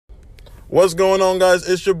What's going on, guys?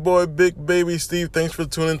 It's your boy, Big Baby Steve. Thanks for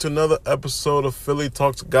tuning in to another episode of Philly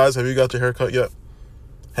Talks. Guys, have you got your hair cut yet?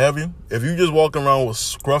 Have you? If you just walking around with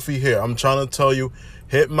scruffy hair, I'm trying to tell you,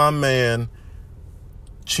 hit my man,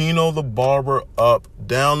 Chino the Barber up.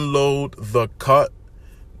 Download The Cut.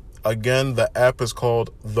 Again, the app is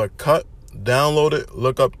called The Cut. Download it.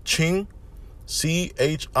 Look up Ching, CHING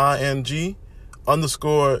 _DA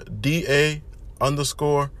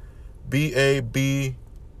BABER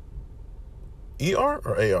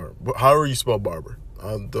or AR, however you spell barber.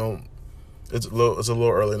 It's a little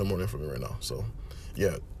early in the morning for me right now. So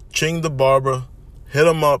yeah, Ching the Barber, hit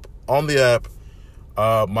him up on the app.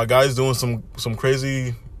 My guy's doing some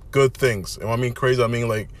crazy good things. And when I mean crazy, I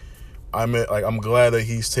mean I'm glad that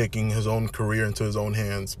he's taking his own career into his own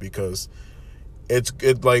hands, because it's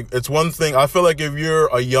one thing. I feel like if you're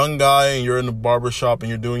a young guy and you're in the barbershop and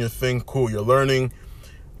you're doing your thing, cool. You're learning,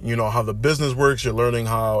 how the business works. You're learning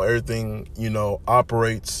how everything,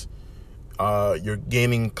 operates. You're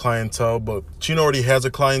gaining clientele, but Chino already has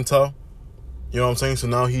a clientele. You know what I'm saying? So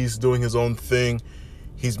now he's doing his own thing.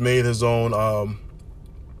 He's made his own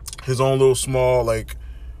little small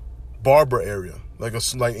barber area. And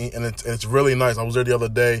it's really nice. I was there the other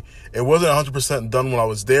day. It wasn't 100% done when I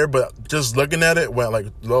was there, but just looking at it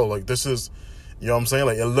went this is, you know what I'm saying?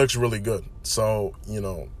 It looks really good. So, you're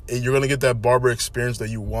going to get that barber experience that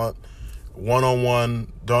you want,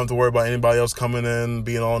 one-on-one. Don't have to worry about anybody else coming in,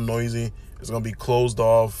 being all noisy. It's going to be closed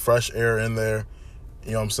off, fresh air in there.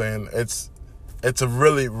 You know what I'm saying? It's a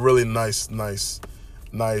really, really nice piece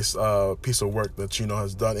of work that Chino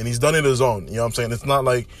has done. And he's done it his own. You know what I'm saying? It's not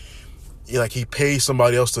like he pays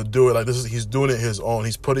somebody else to do it. He's doing it his own.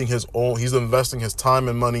 He's putting his own, he's investing his time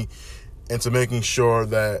and money into making sure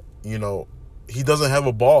that, he doesn't have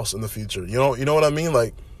a boss in the future. You know what I mean?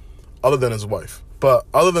 Other than his wife. But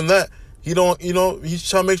other than that, he's trying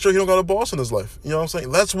to make sure he don't got a boss in his life. You know what I'm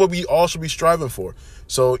saying? That's what we all should be striving for.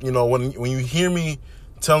 So, when you hear me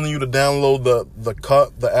telling you to download the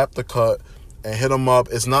app, The Cut, and hit him up,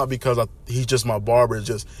 it's not because he's just my barber. It's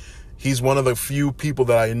just, he's one of the few people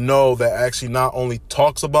that I know that actually not only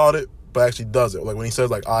talks about it, but actually does it. When he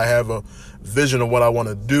says, I have a vision of what I want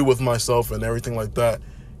to do with myself and everything like that,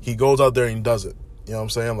 he goes out there and does it. You know what I'm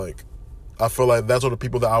saying? I feel like that's what the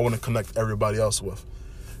people that I want to connect everybody else with.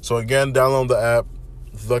 So again, download the app,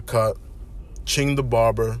 The Cut, Ching the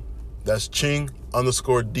Barber. That's Ching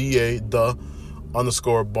 _DA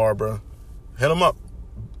 _barber. Hit him up.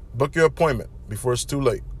 Book your appointment before it's too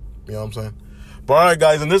late. You know what I'm saying? But all right,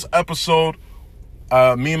 guys, in this episode,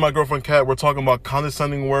 me and my girlfriend Kat, we're talking about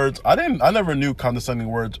condescending words. I never knew condescending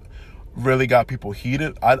words really got people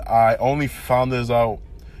heated. I only found this out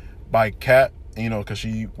by Kat, because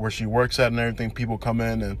where she works at and everything, people come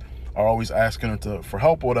in and are always asking her for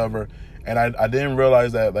help or whatever. And I didn't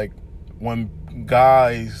realize that when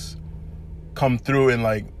guys come through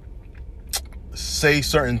and say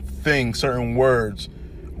certain things, certain words,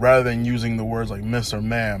 rather than using the words like miss or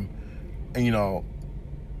ma'am, and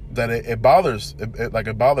that it bothers,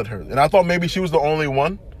 it bothered her. And I thought maybe she was the only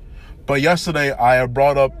one. But yesterday I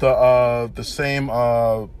brought up the same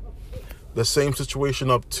situation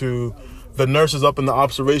up to the nurses up in the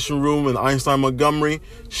observation room in Einstein Montgomery.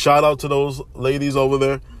 Shout out to those ladies over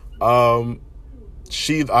there. I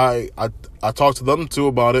talked to them too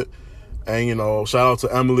about it, and shout out to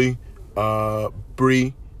Emily,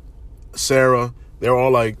 Bree, Sarah. They were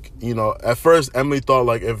all at first Emily thought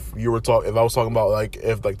if I was talking about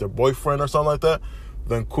if their boyfriend or something like that,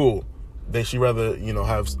 then cool. She'd rather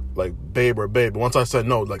have babe or babe. But once I said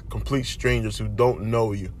no, complete strangers who don't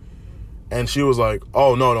know you, and she was like,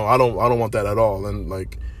 oh no, I don't want that at all. And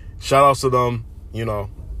shout outs to them.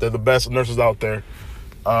 They're the best nurses out there.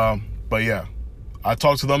 But yeah, I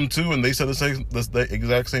talked to them too, and they said the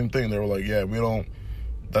exact same thing. They were like, yeah, we don't.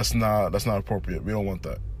 That's not appropriate. We don't want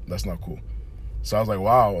that. That's not cool. So I was like,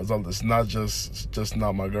 wow, it's not just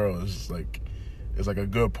not my girl. It's just it's a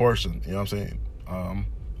good portion. You know what I'm saying?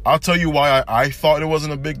 I'll tell you why I thought it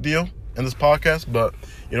wasn't a big deal in this podcast, but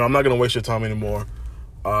I'm not gonna waste your time anymore.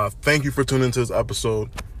 Thank you for tuning into this episode.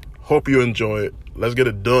 Hope you enjoy it. Let's get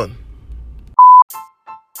it done.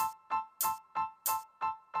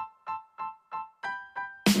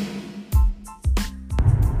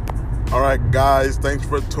 All right, guys, thanks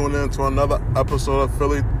for tuning in to another episode of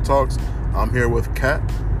Philly Talks. I'm here with Kat,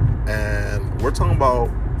 and we're talking about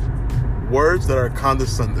words that are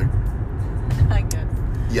condescending. I guess.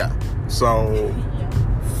 Yeah. So,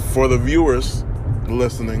 for the viewers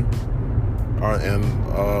listening,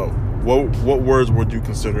 what words would you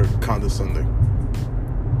consider condescending?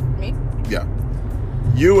 Me? Yeah.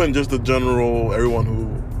 You and just the general, everyone who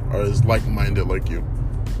is like-minded like you.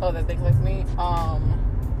 Oh, that think like me.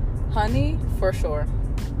 Honey for sure.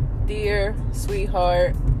 Dear,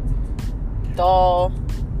 sweetheart, doll,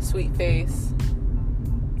 sweet face.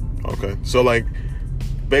 Okay, so like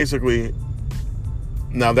basically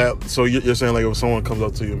now that, so you're saying like if someone comes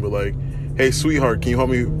up to you and be like, hey sweetheart, can you help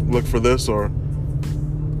me look for this, or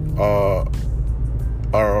oh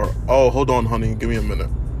hold on honey, give me a minute.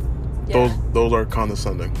 Yeah. Those are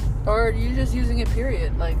condescending. Or you just using it,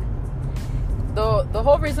 period. Like the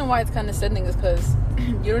whole reason why it's condescending is because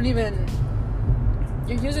you're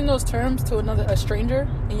using those terms to a stranger,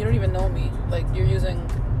 and you don't even know me. Like, you're using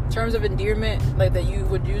terms of endearment like that you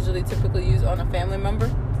would usually typically use on a family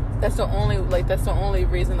member. That's the only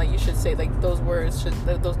reason like you should say like those words,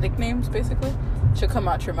 those nicknames basically should come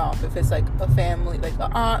out your mouth if it's like a family, like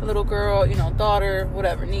an aunt, little girl, daughter,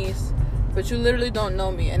 whatever, niece. But you literally don't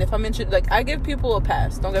know me. And if I'm like, I give people a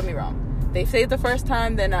pass, don't get me wrong. They say it the first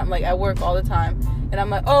time, then I'm like at work all the time, and I'm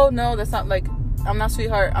like, oh no, that's not, like, I'm not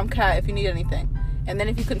sweetheart, I'm Kat if you need anything. And then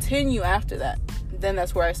if you continue after that, then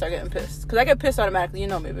that's where I start getting pissed. Because I get pissed automatically, you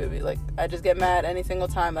know me, baby. Like, I just get mad any single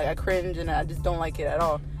time. Like, I cringe and I just don't like it at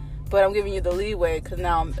all. But I'm giving you the leeway because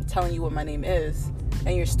now I'm telling you what my name is,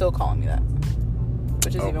 and you're still calling me that,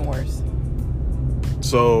 which is even worse.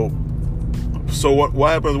 So what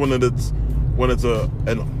happens when it's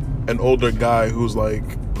an older guy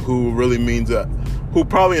who really means it, who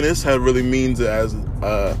probably in his head really means it as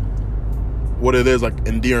what it is, like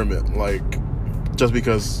endearment, like just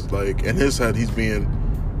because like in his head he's being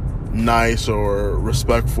nice or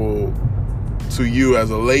respectful to you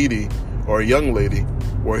as a lady or a young lady,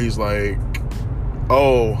 where he's like,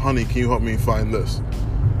 oh honey, can you help me find this?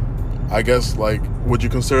 I guess, like, would you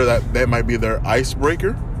consider that might be their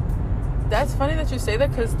icebreaker? That's funny that you say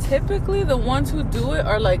that, because typically the ones who do it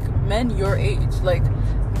are like men your age. Like,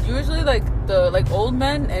 usually like the old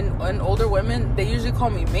men and older women, they usually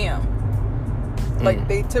call me ma'am. Like,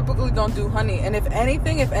 they typically don't do honey. And if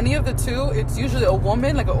anything, if any of the two, it's usually a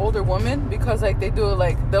woman, like an older woman, because like they do it,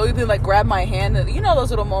 like they'll either like grab my hand, and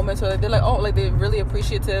those little moments where they're like, oh, like they're really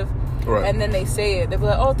appreciative, right. And then they say it, they'll be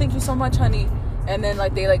like, oh, thank you so much, honey. And then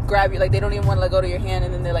like they like grab you, like they don't even want to let go to your hand,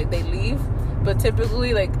 and then they leave. But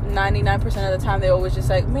typically, like 99% of the time, they always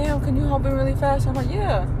just like, ma'am, can you help me really fast? I'm like,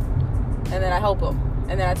 yeah. And then I help them,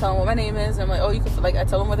 and then I tell them what my name is. And I'm like, oh, you can, like, I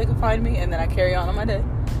tell them where they can find me, and then I carry on my day.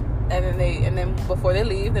 And then before they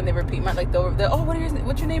leave, then they repeat my, like, they're oh,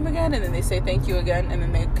 what's your name again? And then they say thank you again, and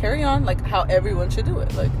then they carry on like how everyone should do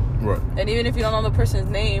it, like. Right. And even if you don't know the person's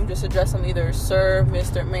name, just address them either sir,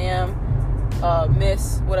 Mr., ma'am,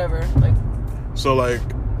 miss, whatever, like. So, like,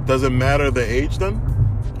 does it matter the age then,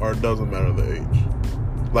 or it doesn't matter the age?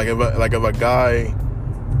 Like, if a guy,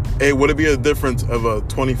 hey, would it be a difference if a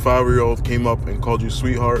 25-year-old came up and called you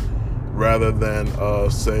sweetheart, rather than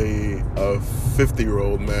say a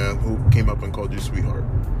 50-year-old man who came up and called you sweetheart?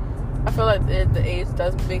 I feel like the age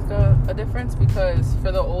does make a difference, because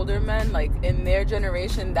for the older men, like in their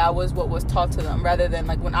generation, that was what was taught to them, rather than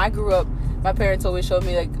like when I grew up, my parents always showed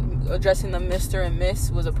me like addressing them Mr. and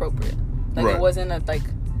Miss was appropriate. Like, right. It wasn't a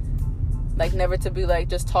like never to be like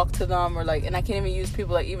just talk to them, or like, and I can't even use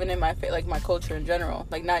people like even in my my culture in general,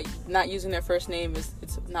 like not using their first name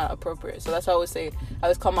it's not appropriate. So that's why I always say, I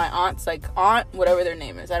always call my aunts like aunt whatever their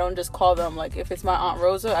name is. I don't just call them, like, if it's my Aunt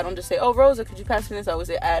Rosa, I don't just say, oh Rosa, could you pass me this? I always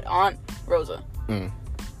say, add Aunt Rosa.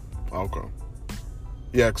 Okay.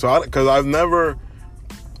 Yeah, because I've never,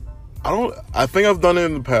 I think I've done it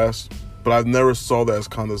in the past, but I've never saw that as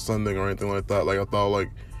condescending or anything like that. Like, I thought like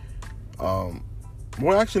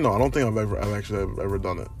well, actually, no. I don't think I've ever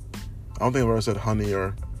done it. I don't think I've ever said honey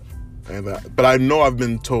or any of that. But I know I've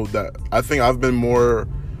been told that. I think I've been more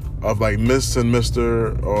of like Miss and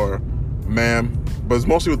Mr. or ma'am, but it's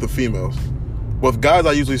mostly with the females. With guys,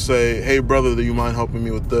 I usually say, hey brother, do you mind helping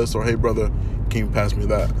me with this? Or hey brother, can you pass me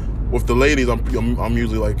that? With the ladies, I'm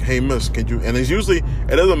usually like, hey miss, can you? And it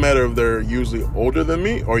doesn't matter if they're usually older than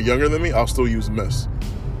me or younger than me, I'll still use miss.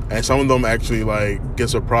 And some of them actually like get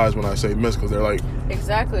surprised when I say miss, because they're like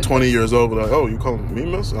exactly 20 years old. They're like, oh, you calling me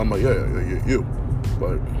miss? And I'm like, yeah, you.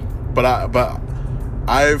 But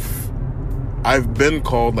I've been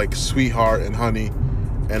called like sweetheart and honey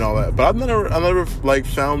and all that. But I never like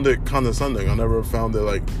found it condescending. I never found it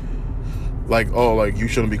like oh, like you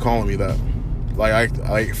shouldn't be calling me that. Like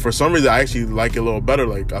I for some reason I actually like it a little better.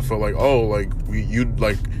 Like I feel like, oh, like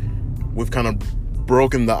we've kind of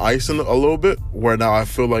broken the ice a little bit, where now I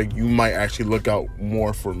feel like you might actually look out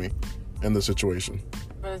more for me in the situation.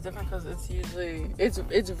 But it's different because it's usually it's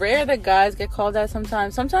rare that guys get called that.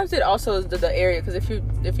 Sometimes it also is the area, because if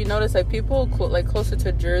you notice, like people like closer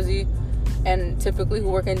to Jersey and typically who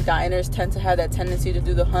work in diners tend to have that tendency to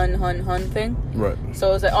do the hun thing. Right.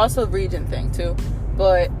 So it's like also a region thing too.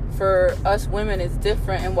 But for us women, it's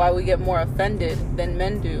different, and why we get more offended than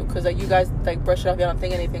men do, because like you guys like brush it off, you don't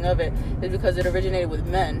think anything of it, is because it originated with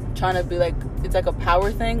men trying to be like, it's like a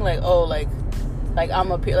power thing, like, oh, like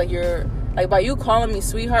I'm up here, like you're like, by you calling me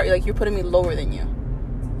sweetheart, like you're putting me lower than you,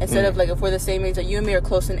 instead of like if we're the same age, like you and me are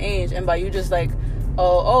close in age, and by you just like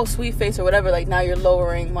oh sweet face or whatever, like now you're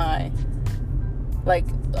lowering my like,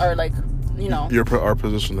 or like, you know, our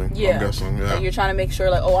positioning. Yeah, I'm guessing. Yeah, like you're trying to make sure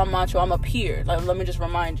like, oh, I'm macho, I'm up here, like let me just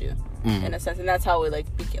remind you, in a sense. And that's how it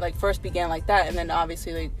like first began like that, and then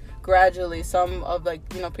obviously like gradually some of like,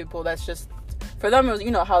 you know, people, that's just for them, it was,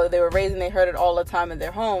 you know, how they were raised and they heard it all the time in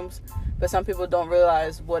their homes. But some people don't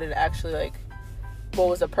realize what it actually, like, what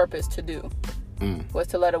was the purpose to do. Was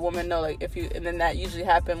to let a woman know, like, if you, and then that usually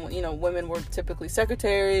happened when, you know, women were typically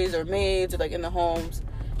secretaries or maids or, like, in the homes,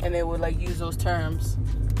 and they would, like, use those terms.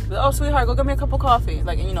 Like, oh, sweetheart, go get me a cup of coffee.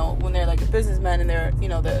 Like, you know, when they're, like, a businessman and they're, you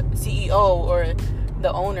know, the CEO or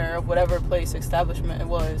the owner of whatever place, establishment it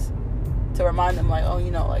was, to remind them, like, oh, you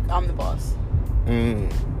know, like, I'm the boss.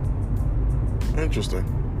 Interesting.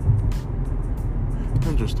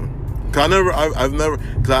 Cause I've never,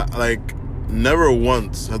 cause I, like, never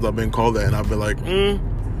once has I been called that, and I've been like,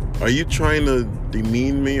 are you trying to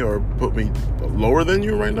demean me or put me lower than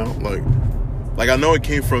you right now? Like I know it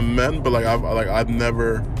came from men, but I've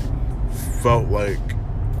never felt like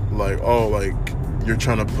oh, like you're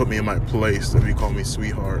trying to put me in my place if you call me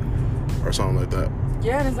sweetheart or something like that.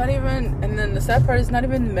 Yeah, and it's not even, and then the sad part is not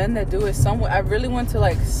even the men that do it. I really want to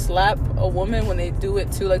like slap a woman when they do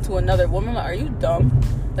it to like to another woman. Like, are you dumb?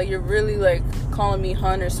 Like, you're really like calling me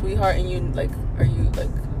hun or sweetheart, and you like, are you like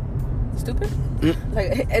stupid?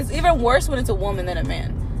 Like, it's even worse when it's a woman than a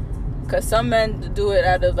man, because some men do it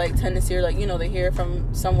out of like tendency, or like, you know, they hear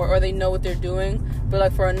from somewhere or they know what they're doing. But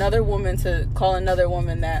like for another woman to call another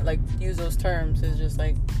woman that, like, use those terms is just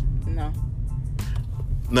like, no.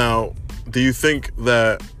 Now, do you think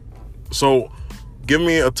that, so give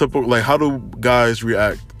me a typical, like, how do guys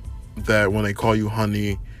react that when they call you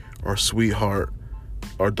honey or sweetheart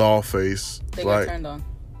or doll face? They like, get turned on.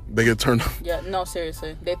 They get turned on? Yeah, no,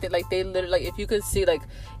 seriously. They think, like, they literally, like, if you could see, like,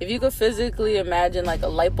 if you could physically imagine, like, a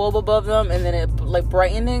light bulb above them and then it, like,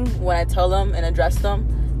 brightening when I tell them and address them,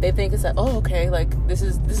 they think it's like, oh, okay, like, this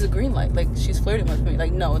is a green light. Like, she's flirting with me.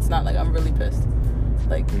 Like, no, it's not. Like, I'm really pissed.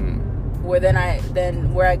 Like, where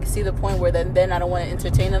where I see the point where then I don't want to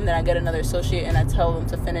entertain them, then I get another associate and I tell them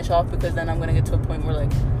to finish off, because then I'm going to get to a point where,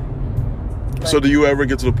 like... So do you ever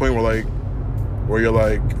get to the point where, like, where you're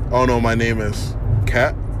like, oh, no, my name is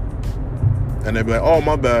Kat? And they'd be like, oh,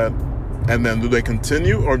 my bad. And then do they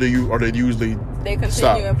continue, or they usually They continue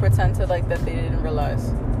stop? And pretend to, like, that they didn't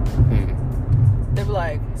realize. They're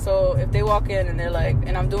like, so if they walk in and they're like,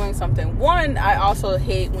 and I'm doing something. One, I also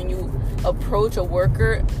hate when you approach a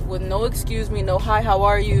worker with no excuse me, no hi, how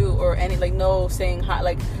are you, or any, like, no saying hi.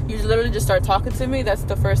 Like, you literally just start talking to me. That's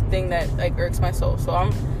the first thing that, like, irks my soul.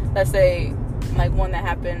 So let's say, like, one that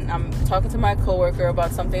happened, I'm talking to my coworker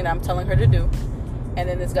about something that I'm telling her to do. And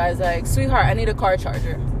then this guy's like, sweetheart, I need a car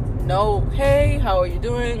charger. No, hey, how are you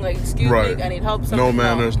doing? Like, excuse me, I need help. No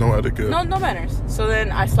manners, no etiquette. No manners. So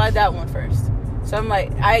then I slide that one first. So I'm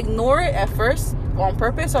like, I ignore it at first on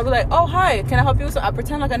purpose. So I'll be like, oh, hi, can I help you? So I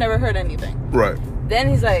pretend like I never heard anything. Right. Then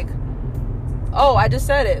he's like, oh, I just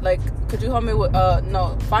said it. Like, could you help me with,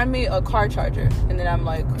 no, find me a car charger. And then I'm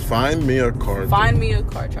like, Find me a car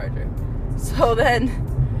charger. So then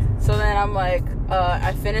I'm like,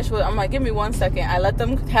 I finish with, I'm like, give me 1 second. I let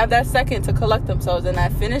them have that second to collect themselves. And I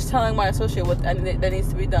finish telling my associate what that needs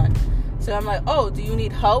to be done. So I'm like, oh, do you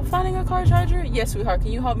need help finding a car charger? Yes, sweetheart.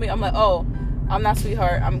 Can you help me? I'm like, oh, I'm not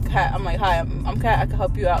sweetheart. I'm Kat. I'm like, hi, I'm Kat. I can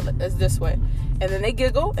help you out. It's this way. And then they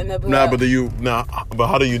giggle and they'll be like, but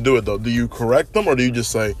how do you do it though? Do you correct them, or do you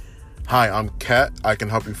just say, hi, I'm Kat, I can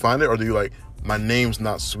help you find it? Or do you like, my name's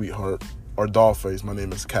not sweetheart or dollface, my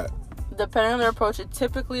name is Kat? Depending on their approach, it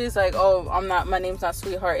typically is like, oh, my name's not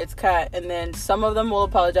sweetheart, it's Kat. And then some of them will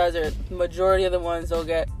apologize, or majority of the ones they'll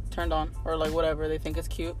get turned on, or like whatever, they think it's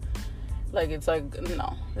cute. Like, it's like,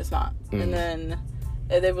 no, it's not. And then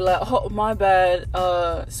they be like, oh, my bad,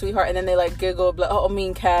 sweetheart. And then they like giggle, like, oh,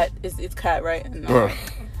 mean Kat, it's Kat, right? And I'm like,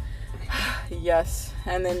 yes.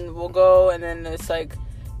 And then we'll go, and then it's like,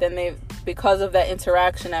 then they, because of that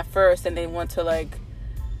interaction at first, and they want to like,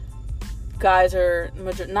 guys are,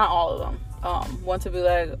 not all of them, want to be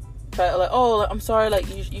like, try, like, oh, I'm sorry, like,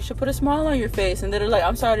 you should put a smile on your face. And they're like,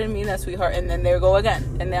 I'm sorry, I didn't mean that, sweetheart. And then they go again.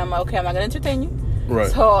 And then I'm like, okay, I'm not going to entertain you. Right.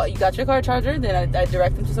 So you got your car charger. Then I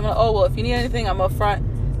direct them to someone. Oh, well, if you need anything, I'm up front.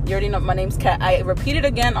 You already know my name's Kat. I repeat it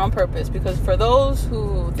again on purpose because for those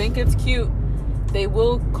who think it's cute, they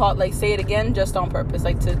will say it again just on purpose,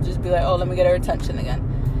 like to just be like, oh, let me get her attention again.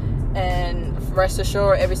 And rest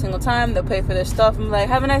assured, every single time they'll pay for their stuff. I'm like,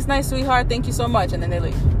 have a nice night, sweetheart. Thank you so much, and then they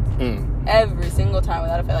leave. Every single time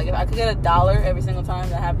without a fail. Like if I could get $1 every single time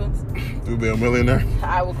that happens, you'll be a millionaire.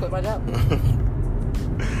 I will quit my job.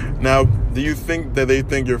 Now, do you think that they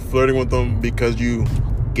think you're flirting with them because you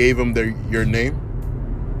gave them your name,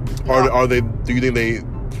 or do you think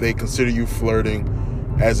they consider you flirting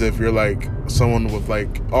as if you're like someone with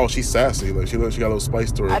like, oh, she's sassy, like she got a little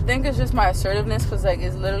spice to her? I think it's just my assertiveness because like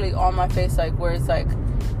it's literally on my face, like where it's like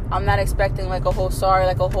I'm not expecting like a whole sorry,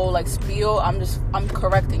 like a whole like spiel. I'm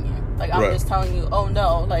correcting you. Like I'm just telling you, oh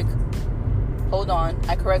no, like hold on,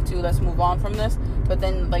 I correct you, let's move on from this. But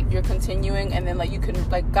then like you're continuing, and then like you can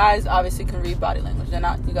like guys obviously can read body language.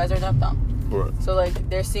 You guys are not dumb. Right. So like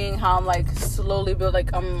they're seeing how I'm like slowly build,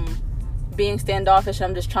 like I'm being standoffish.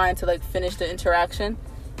 I'm just trying to like finish the interaction.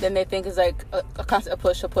 Then they think it's like a constant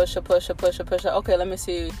push. Okay, let me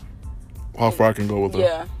see how far I can go with it.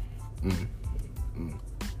 Yeah.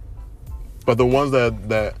 But the ones that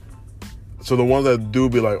do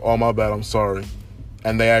be like, oh my bad, I'm sorry,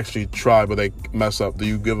 and they actually try but they mess up, do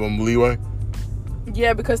you give them leeway?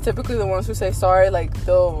 Yeah, because typically the ones who say sorry, like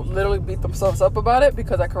they'll literally beat themselves up about it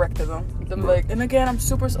because I corrected them. They're like, and again, I'm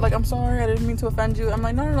super like, I'm sorry, I didn't mean to offend you. I'm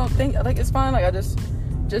like, no, like it's fine. Like I just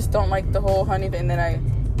don't like the whole honey thing.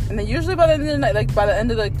 And then usually by the end of the night, like by the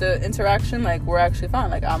end of like the interaction, like we're actually fine.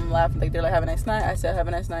 Like I'm laughing, like they're like, have a nice night. I said, have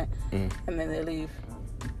a nice night, and then they leave.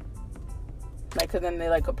 Like, cause then they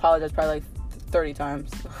like apologize probably like 30 times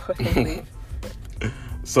before they leave.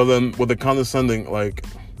 So then with the condescending, like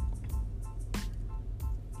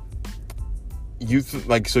you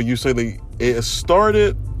say it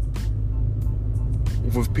started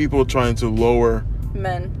with people trying to lower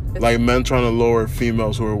men trying to lower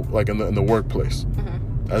females who are like in the workplace,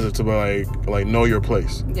 as if to be like know your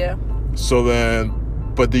place. Yeah. So then,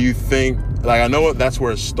 but do you think, like, I know that's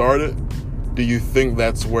where it started, do you think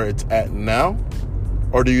that's where it's at now,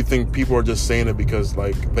 or do you think people are just saying it because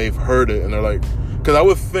like they've heard it and they're like, because I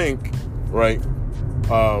would think, right,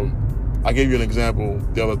 I gave you an example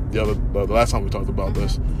the last time we talked about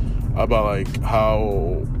this, about like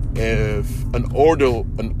how if an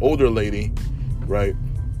older lady, right,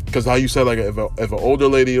 because how you said like if an older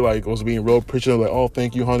lady like was being real appreciative, like, oh,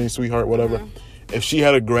 thank you, honey, sweetheart, whatever. If she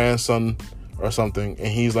had a grandson or something and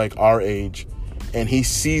he's like our age, and he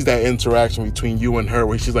sees that interaction between you and her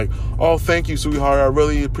where she's like, oh, thank you, sweetheart, I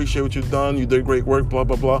really appreciate what you've done, you did great work, blah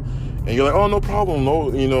blah blah, and you're like, oh, no problem,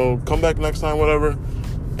 no, come back next time, whatever,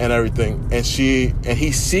 and everything, and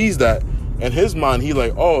he sees that in his mind, he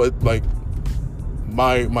like, oh, it like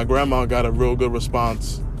my grandma got a real good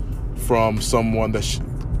response from someone that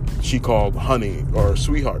she called honey or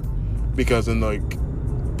sweetheart, because in like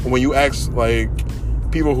when you ask like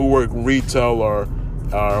people who work retail or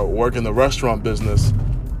work in the restaurant business,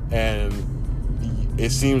 and it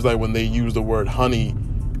seems like when they use the word honey,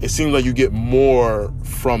 it seems like you get more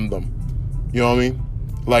from them. You know what I mean?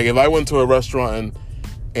 Like if I went to a restaurant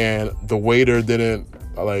and the waiter didn't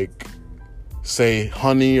like say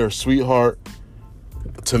honey or sweetheart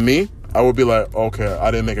to me, I would be like, okay,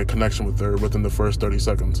 I didn't make a connection with her within the first 30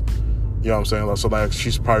 seconds. You know what I'm saying? So like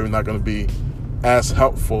she's probably not going to be as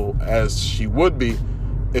helpful as she would be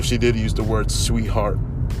if she did use the word sweetheart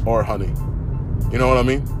or honey. You know what I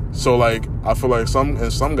mean? So like I feel like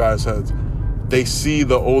in some guys' heads, they see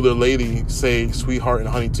the older lady say sweetheart and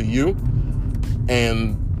honey to you,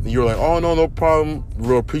 and you're like, oh, no problem,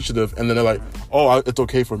 real appreciative, and then they're like, oh, it's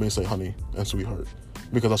okay for me to say honey and sweetheart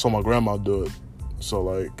because I saw my grandma do it. So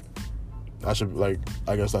like I should, like,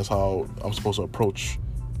 I guess that's how I'm supposed to approach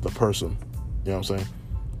the person. You know what I'm saying?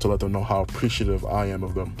 To let them know how appreciative I am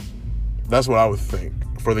of them. That's what I would think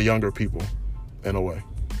for the younger people, in a way.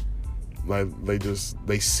 Like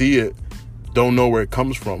they see it, don't know where it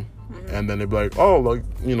comes from, and then they be like, oh, like,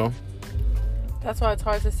 That's why it's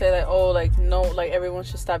hard to say like, oh, like, no, like everyone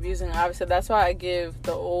should stop using it. Obviously, that's why I give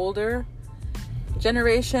the older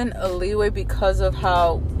generation a leeway because of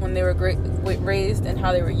how when they were raised and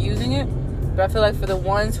how they were using it. But I feel like for the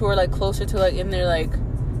ones who are like closer to like in their like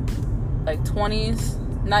 20s,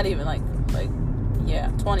 not even like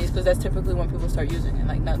 20s, because that's typically when people start using it.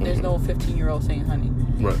 Like there's no 15-year-old saying honey.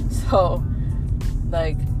 Right. So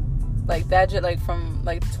like that like from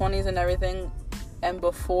like 20s and everything and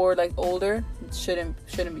before, like older, shouldn't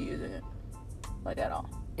be using it like at all.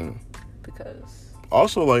 Because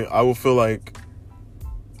also, like, I would feel like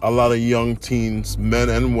a lot of young teens, men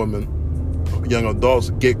and women, young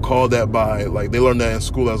adults, get called that by, like, they learn that in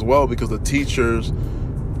school as well, because the teachers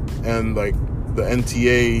and like the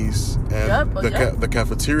NTAs and the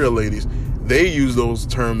cafeteria ladies, they use those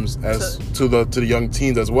terms as to the young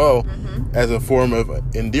teens as well, as a form of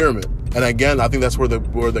endearment. And again, I think that's where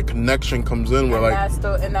the connection comes in. Where that's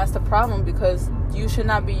the problem, because you should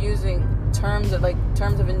not be using terms of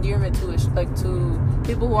endearment to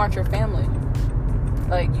people who aren't your family.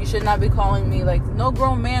 Like, you should not be calling me, like, no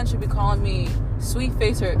grown man should be calling me sweet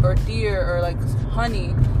face or dear or like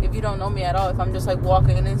honey if you don't know me at all. If I'm just like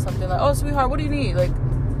walking in something like, oh sweetheart, what do you need? Like,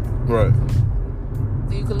 right.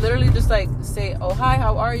 You could literally just like say, oh hi,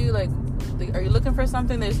 how are you? Like, are you looking for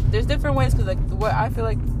something? There's different ways, because like what I feel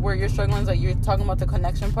like where you're struggling is like you're talking about the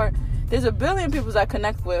connection part. There's a billion people that I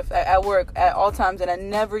connect with at work at all times, and I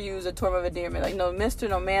never use a term of endearment. Like, no mister,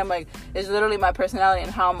 no ma'am. Like, it's literally my personality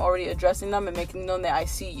and how I'm already addressing them and making known that I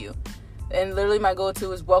see you. And literally my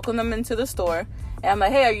go-to is welcome them into the store. And I'm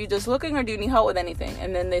like, hey, are you just looking or do you need help with anything?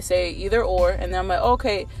 And then they say either or. And then I'm like,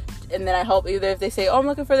 okay. And then I help either if they say, oh, I'm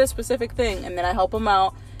looking for this specific thing. And then I help them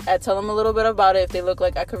out. I tell them a little bit about it. If they look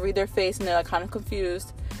like I could read their face and they're like kind of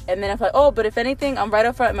confused. And then if like, oh, but if anything, I'm right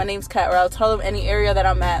up front. My name's Kat. Or I'll tell them any area that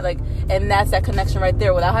I'm at. Like, and that's that connection right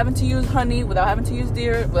there. Without having to use honey, without having to use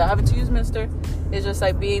dear, without having to use mister. It's just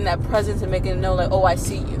like being that presence and making them know like, oh, I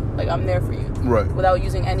see you. Like, I'm there for you. Right. Without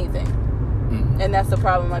using anything. And that's the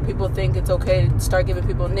problem. Like, people think it's okay to start giving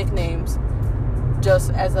people nicknames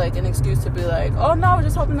just as like an excuse to be like, oh no, we're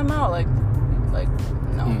just helping them out. Like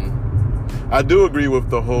no. I do agree with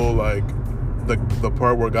the whole like the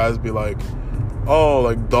part where guys be like, oh,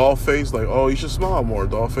 like doll face, like, oh, you should smile more,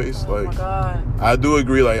 doll face. Oh, like, my God. I do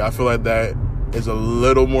agree. Like, I feel like that is a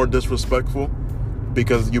little more disrespectful,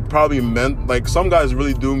 because you probably meant, like, some guys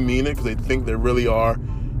really do mean it because they think they really are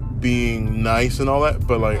being nice and all that,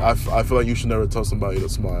 but like I feel like you should never tell somebody to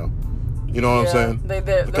smile. You know what I'm saying?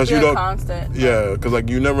 Because you don't constant. Yeah, because like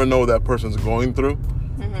you never know what that person's going through.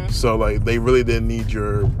 So like they really didn't need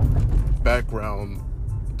your background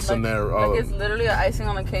scenario. Like it's literally an icing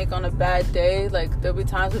on the cake on a bad day. Like, there'll be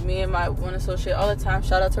times with me and my one associate all the time.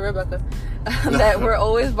 Shout out to Rebecca, that we're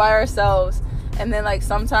always by ourselves. And then like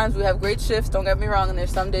sometimes we have great shifts. Don't get me wrong. And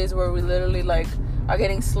there's some days where we literally like are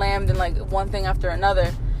getting slammed in like one thing after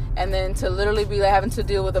another. And then to literally be like having to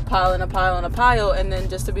deal with a pile and a pile and a pile, and then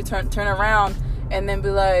just to be turn around and then be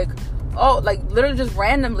like, oh, like literally just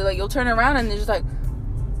randomly, like you'll turn around and you're just like,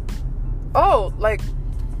 oh, like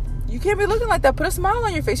you can't be looking like that. Put a smile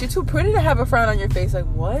on your face. You're too pretty to have a frown on your face. Like,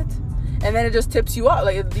 what? And then it just tips you out.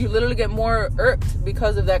 Like, you literally get more irked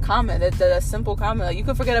because of that comment, that simple comment. Like, you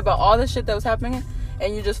could forget about all the shit that was happening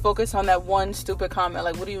and you just focus on that one stupid comment.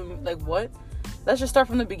 Like, what do you, like, what? Let's just start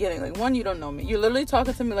from the beginning. Like, one, you don't know me. You're literally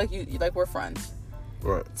talking to me like like we're friends.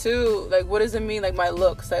 Right. Two, like, what does it mean? Like, my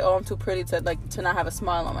looks. Like, oh, I'm too pretty to not have a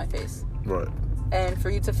smile on my face. Right. And for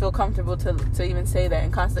you to feel comfortable to even say that,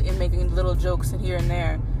 and constantly making little jokes and here and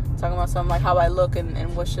there, talking about something like how I look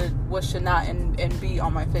and what should not and be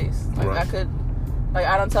on my face. Like, right. I could, like,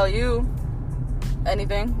 I don't tell you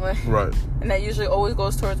anything. Like, right. And that usually always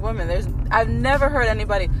goes towards women. I've never heard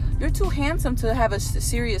anybody, you're too handsome to have a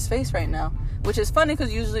serious face right now. Which is funny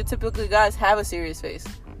because typically guys have a serious face.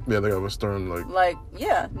 Yeah, they have a stern, like,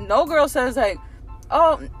 yeah, no girl says like,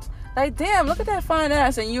 oh, like, damn, look at that fine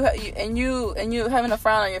ass, and you having a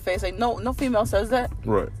frown on your face. Like, no female says that.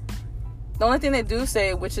 Right. The only thing they do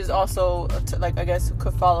say, which is also like, I guess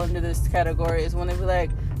could fall into this category, is when they be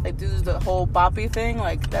like do the whole boppy thing.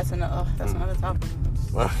 Like, that's another topic.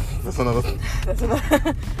 That's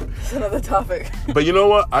another topic. But you know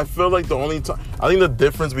what? I feel like I think the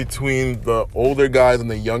difference between the older guys and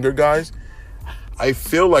the younger guys, I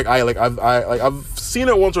feel like I've seen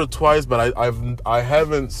it once or twice, but I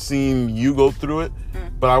haven't seen you go through it.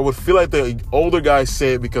 But I would feel like the older guys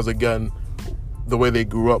say it because, again, the way they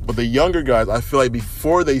grew up. But the younger guys, I feel like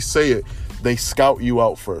before they say it, they scout you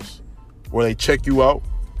out first, where they check you out.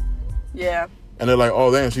 Yeah. And they're like,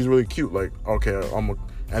 oh, damn, she's really cute. Like, okay,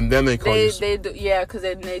 and then they call you. They do, yeah, because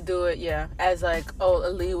they do it, yeah, as like, oh, a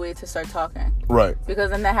leeway to start talking. Right. Because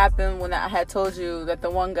then that happened when I had told you that the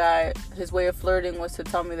one guy, his way of flirting was to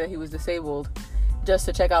tell me that he was disabled, just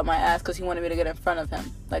to check out my ass because he wanted me to get in front of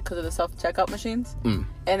him, like because of the self-checkout machines. And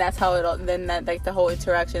that's how it all. Then that, like, the whole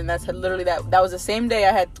interaction. That's literally that was the same day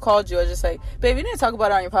I had called you. I was just like, babe, you need to talk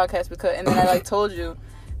about it on your podcast because. And then I like told you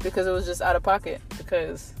because it was just out of pocket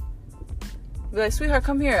because. Be like, sweetheart,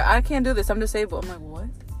 come here. I can't do this. I'm disabled. I'm like, what?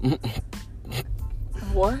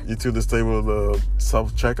 What? You too disabled the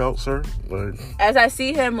self-checkout, sir? Like, as I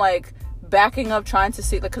see him, like, backing up, trying to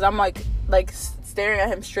see, like, because I'm, like staring at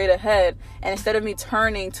him straight ahead, and instead of me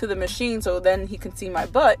turning to the machine so then he can see my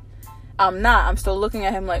butt, I'm not. I'm still looking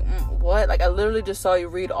at him like, what? Like, I literally just saw you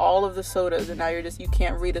read all of the sodas, and now you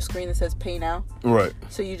can't read a screen that says pay now. Right.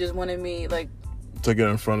 So you just wanted me, like... to get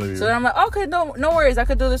in front of you. So then I'm like, okay, no worries. I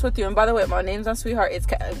could do this with you. And by the way, my name's not Sweetheart. It's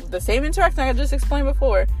the same interaction I just explained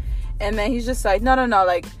before. And then he's just like, no,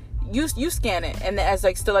 like, you scan it. And as,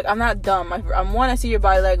 like, still, like, I'm not dumb. I'm one, I see your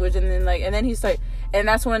body language. And then, like, and then he's like... And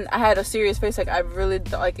that's when I had a serious face. Like, I really...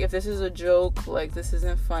 Like, if this is a joke, like, this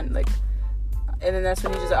isn't fun. Like... And then that's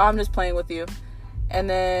when he just, I'm just playing with you. And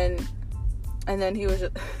then he was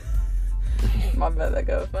just, my bad, that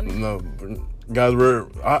guy was funny. No, guys,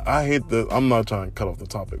 I hate I'm not trying to cut off the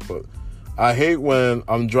topic, but I hate when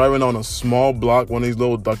I'm driving on a small block, one of these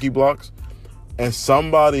little ducky blocks, and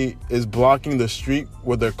somebody is blocking the street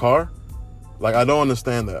with their car. Like, I don't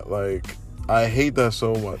understand that. Like, I hate that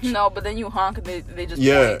so much. No, but then you honk and they just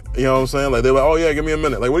point. Point. You know what I'm saying? Like, they're like, oh yeah, give me a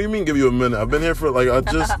minute. Like, what do you mean give you a minute? I've been here for, like,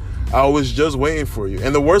 I was just waiting for you.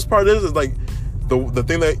 And the worst part is like, the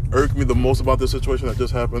thing that irked me the most about this situation that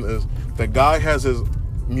just happened is the guy has his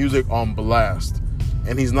music on blast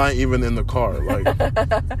and he's not even in the car. Like,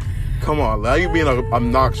 come on, now you're being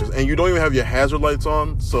obnoxious. And you don't even have your hazard lights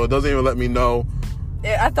on, so it doesn't even let me know.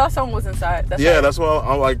 Yeah, I thought someone was inside. That's why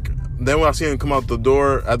I'm like, then when I see him come out the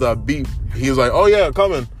door at that beep, he was like, oh yeah,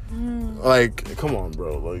 coming. Like, come on,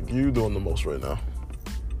 bro. Like, you doing the most right now.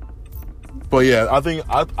 But yeah, I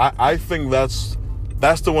think that's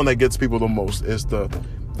the one that gets people the most, is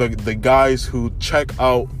the guys who check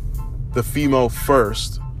out the female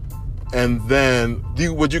first, and then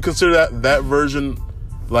would you consider that version,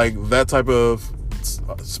 like, that type of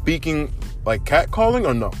speaking, like catcalling,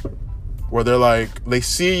 or no? Where they're like, they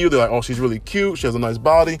see you, they're like, oh, she's really cute, she has a nice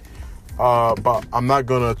body, but I'm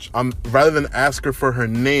rather than ask her for her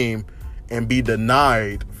name and be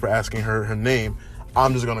denied for asking her name,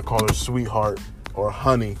 I'm just gonna call her sweetheart or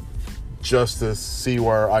honey, just to see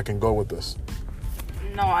where I can go with this.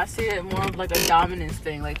 No, I see it more of like a dominance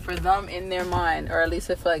thing. Like, for them, in their mind, or at least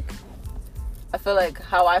I feel like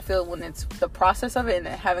how I feel when it's the process of it and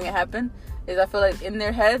having it happen, is I feel like in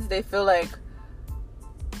their heads they feel like,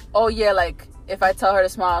 oh yeah, like, if I tell her to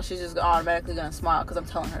smile, she's just automatically gonna smile because I'm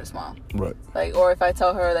telling her to smile. Right. Like, or if I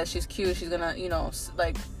tell her that she's cute, she's gonna, you know,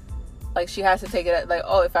 like she has to take it like,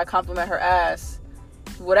 oh, if I compliment her ass,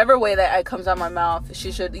 whatever way that it comes out my mouth,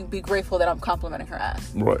 she should be grateful that I'm complimenting her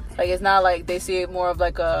ass. Right. Like, it's not like they see it more of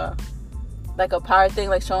like a power thing,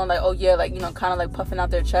 like showing like, oh yeah, like, you know, kind of like puffing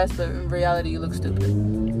out their chest, but in reality you look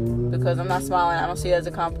stupid because I'm not smiling. I don't see it as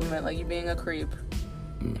a compliment, like you being a creep.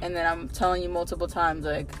 And then I'm telling you multiple times,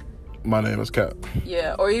 like, my name is Kat.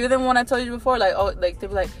 Yeah. Or even when I told you before, like, oh, like, they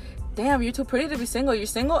be like, damn, you're too pretty to be single, you're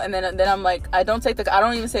single. And then I'm like, I don't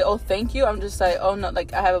even say, oh, thank you. I'm just like, oh no,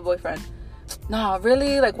 like, I have a boyfriend. No,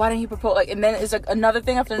 really? Like, why didn't he propose? Like, and then it's like another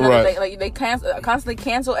thing after another. Right. Like they constantly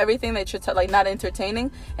cancel everything that you're like not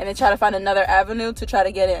entertaining, and then try to find another avenue to try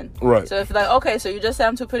to get in. Right. So if like, okay, so you just said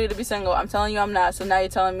I'm too pretty to be single, I'm telling you I'm not. So now you're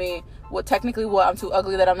telling me technically I'm too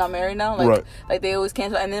ugly that I'm not married now. Like, right. Like they always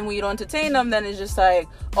cancel, and then when you don't entertain them, then it's just like,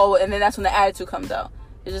 oh, and then that's when the attitude comes out.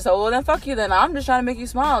 It's just like, well, then fuck you. Then I'm just trying to make you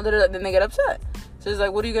smile. Then they get upset. So it's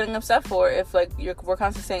like, what are you getting upset for if, like, we're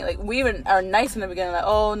constantly saying, like, we even are nice in the beginning, like,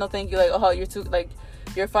 oh, no, thank you, like, oh, you're too, like,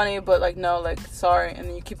 you're funny, but, like, no, like, sorry, and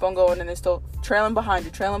then you keep on going, and they're still trailing behind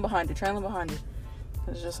you.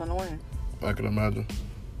 It's just annoying. I can imagine.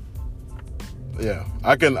 Yeah,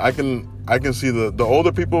 I can see the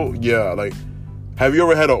older people, yeah, like, have you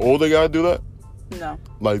ever had an older guy do that? No.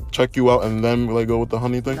 Like, check you out and then, like, go with the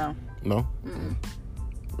honey thing? No. No? Mm-mm.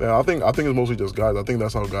 Yeah, I think it's mostly just guys. I think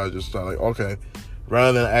that's how guys just start, like, okay,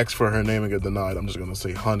 rather than ask for her name and get denied, I'm just going to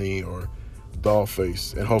say honey or doll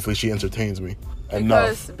face, and hopefully she entertains me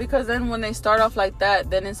enough. Because then when they start off like that,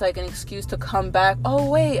 then it's like an excuse to come back. Oh,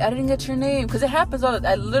 wait, I didn't get your name. Because it happens all the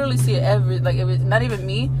time. I literally see it it was not even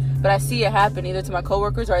me, but I see it happen either to my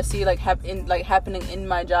coworkers, or I see it happening in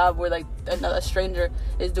my job where, like, a stranger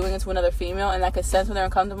is doing it to another female, and I can sense when they're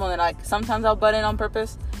uncomfortable, and like sometimes I'll butt in on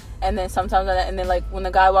purpose. And then sometimes, and then like when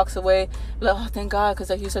the guy walks away, like, oh, thank God,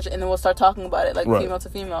 because like he's and then we'll start talking about it, like, right. Female to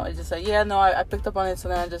female. It's just like, yeah, no, I picked up on it. So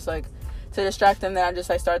then I just like, to distract them, then I just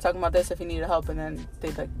like started talking about this if he needed help, and then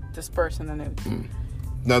they like disperse, and then they.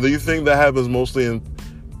 Now, do you think that happens mostly in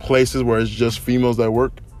places where it's just females that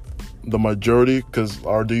work, the majority?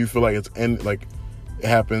 Or do you feel like it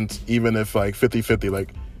happens even if like 50-50,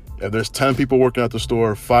 like if there's 10 people working at the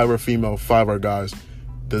store, 5 are female, 5 are guys?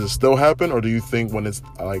 Does it still happen, or do you think when it's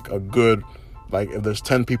like a good, like if there's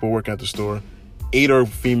 10 people working at the store, 8 are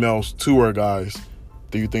females, 2 are guys,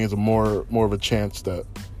 do you think it's more of a chance that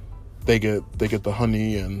they get the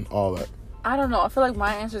honey and all that? I don't know. I feel like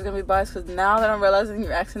my answer is going to be biased because now that I'm realizing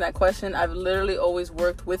you're asking that question, I've literally always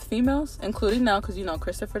worked with females, including now because,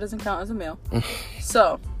 Christopher doesn't count as a male.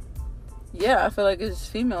 So, yeah, I feel like it's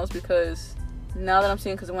females because now that I'm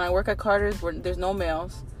seeing, because when I work at Carter's, there's no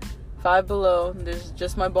males. Five Below, there's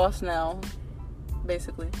just my boss now,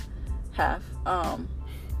 basically, half.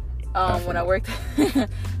 When I worked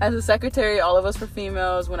as a secretary, all of us were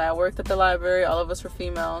females. When I worked at the library, all of us were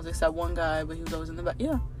females, except one guy, but he was always in the back.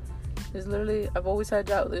 Yeah. It's literally, I've always had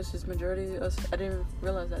jobs. It's just majority of us. I didn't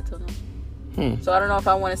realize that till now. So I don't know if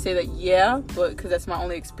I want to say that, yeah, but because that's my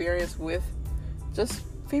only experience with just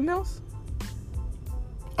females.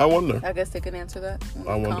 I wonder. I guess they can answer that.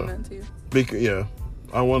 I wonder. Comment to you. Yeah,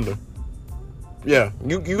 I wonder. Yeah,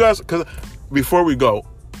 you guys, because before we go,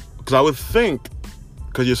 because I would think,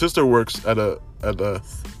 because your sister works at a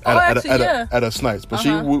Snipes, but she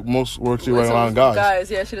most works around guys.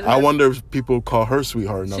 Yeah, she does. I wonder if people call her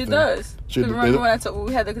sweetheart. She does. Remember when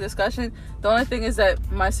we had the discussion? The only thing is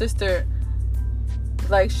that my sister,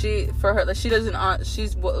 like she's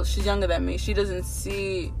younger than me. She doesn't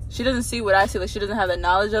see what I see. Like she doesn't have the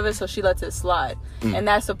knowledge of it, so she lets it slide. And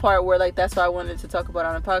that's the part where like that's why I wanted to talk about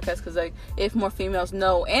it on the podcast, because like if more females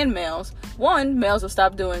know and males, one, males will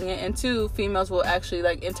stop doing it, and two, females will actually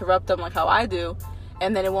like interrupt them like how I do.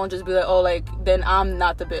 And then it won't just be like, oh, like, then I'm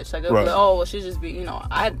not the bitch. Like, it'll be like, oh, well, she's just be,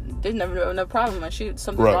 there's never no problem. Like,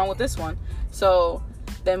 something's wrong with this one. So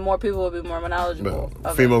then more people will be more knowledgeable.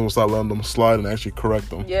 Females will start letting them slide and actually correct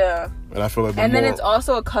them. Yeah. And I feel like then it's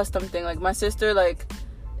also a custom thing. Like, my sister, like,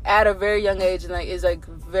 at a very young age, and, like, is, like,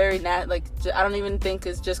 very, I don't even think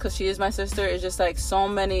it's just because she is my sister. It's just, like, so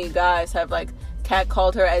many guys have, like,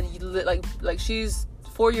 catcalled her, like she's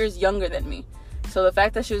 4 years younger than me. So the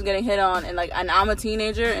fact that she was getting hit on and I'm a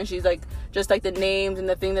teenager and she's like just like the names and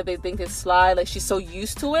the thing that they think is sly, like she's so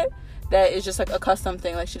used to it that it's just like a custom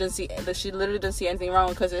thing. Like she literally doesn't see anything wrong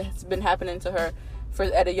because it's been happening to her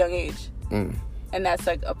at a young age. And that's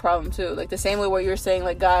like a problem too. Like the same way where you're saying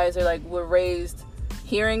like guys are like were raised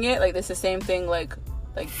hearing it, like it's the same thing like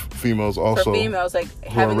females also. For females, like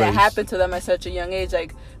having that happen to them at such a young age,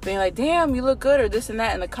 like being like, damn, you look good or this and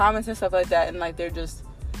that in the comments and stuff like that, and like they're just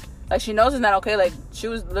like, she knows it's not okay. Like, she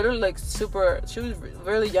was literally, like, she was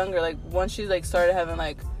really younger. Like, once she, like, started having,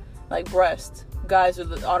 like breasts, guys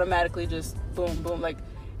would automatically just, boom, boom, like,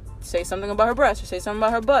 say something about her breasts or say something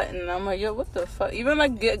about her butt. And I'm like, yo, what the fuck? Even,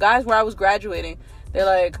 like, guys where I was graduating, they're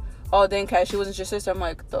like, oh, dang, Kat, she wasn't your sister. I'm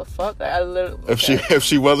like, the fuck? Like, I literally... If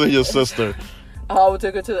she wasn't your sister... I would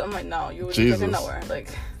take her to... I'm like, no, you wouldn't take her nowhere. Like...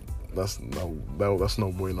 That's no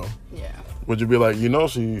bueno. Yeah. Would you be like, she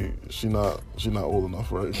not old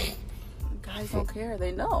enough, right? Guys don't care.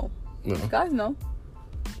 They know. Yeah. Guys know.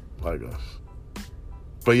 I guess.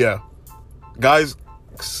 But yeah, guys,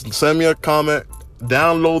 send me a comment.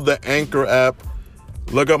 Download the Anchor app.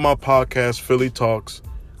 Look up my podcast, Philly Talks.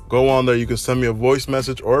 Go on there. You can send me a voice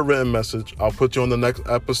message or a written message. I'll put you on the next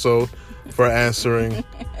episode for answering.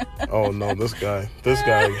 Oh no, this guy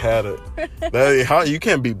had it. You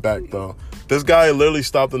can't be back though. This guy literally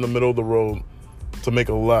stopped in the middle of the road to make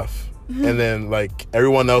a left. And then, like,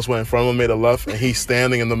 everyone else went in front of him, made a left, and he's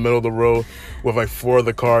standing in the middle of the road with, like, 4 of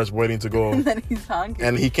the cars waiting to go. And then he's honking.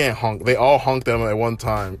 And he can't honk. They all honked at him at one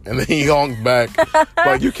time. And then he honked back.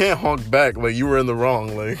 Like, you can't honk back. Like, you were in the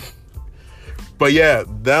wrong. Like, but, yeah,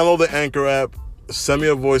 download the Anchor app. Send me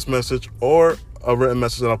a voice message or a written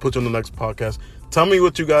message, and I'll put you on the next podcast. Tell me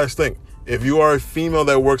what you guys think. If you are a female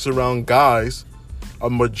that works around guys, a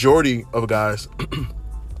majority of guys,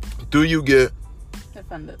 do you get...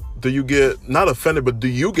 offended? Do you get, not offended, but do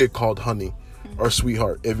you get called honey or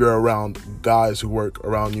sweetheart if you're around guys who work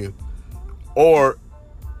around you? Or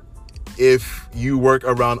if you work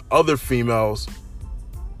around other females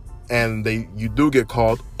and you do get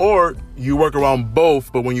called, or you work around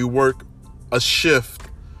both, but when you work a shift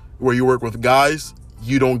where you work with guys,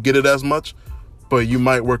 you don't get it as much, but you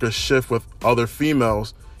might work a shift with other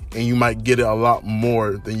females and you might get it a lot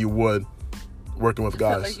more than you would working with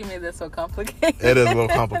guys. Like you made that so complicated. It is a little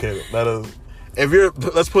complicated.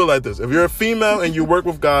 Let's put it like this. If you're a female and you work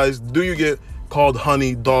with guys, do you get called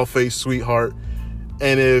honey, dollface, sweetheart?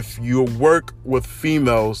 And if you work with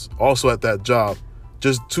females also at that job,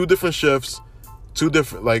 just 2 different shifts, 2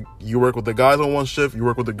 different, like you work with the guys on one shift, you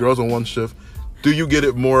work with the girls on one shift, do you get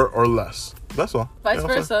it more or less? That's all. Vice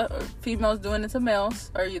versa. Females doing it to males.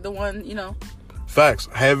 Are you the one, Facts.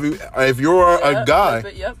 If you're a guy...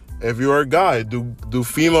 Yep. If you're a guy, do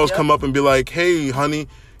females come up and be like, hey, honey,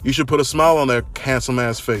 you should put a smile on that handsome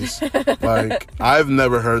ass face? Like, I've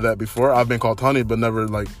never heard that before. I've been called honey, but never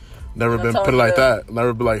been put it like that.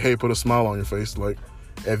 Never be like, hey, put a smile on your face. Like,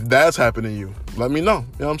 if that's happening to you, let me know.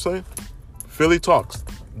 You know what I'm saying? Philly Talks.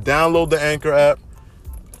 Download the Anchor app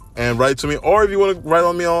and write to me. Or if you want to write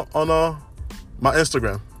on me on my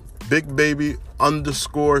Instagram,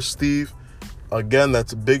 BigBaby_Steve. Again,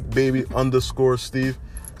 that's BigBaby_Steve.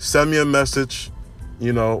 Send me a message.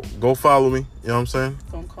 You know, go follow me. You know what I'm saying?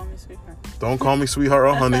 Don't call me sweetheart. Don't call me sweetheart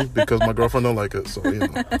or honey because my girlfriend don't like it. So, you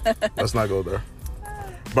know, let's not go there.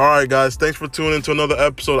 But all right, guys, thanks for tuning in to another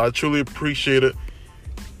episode. I truly appreciate it.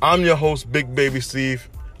 I'm your host, Big Baby Steve.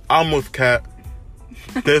 I'm with Kat.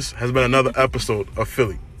 This has been another episode of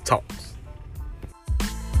Philly Talks.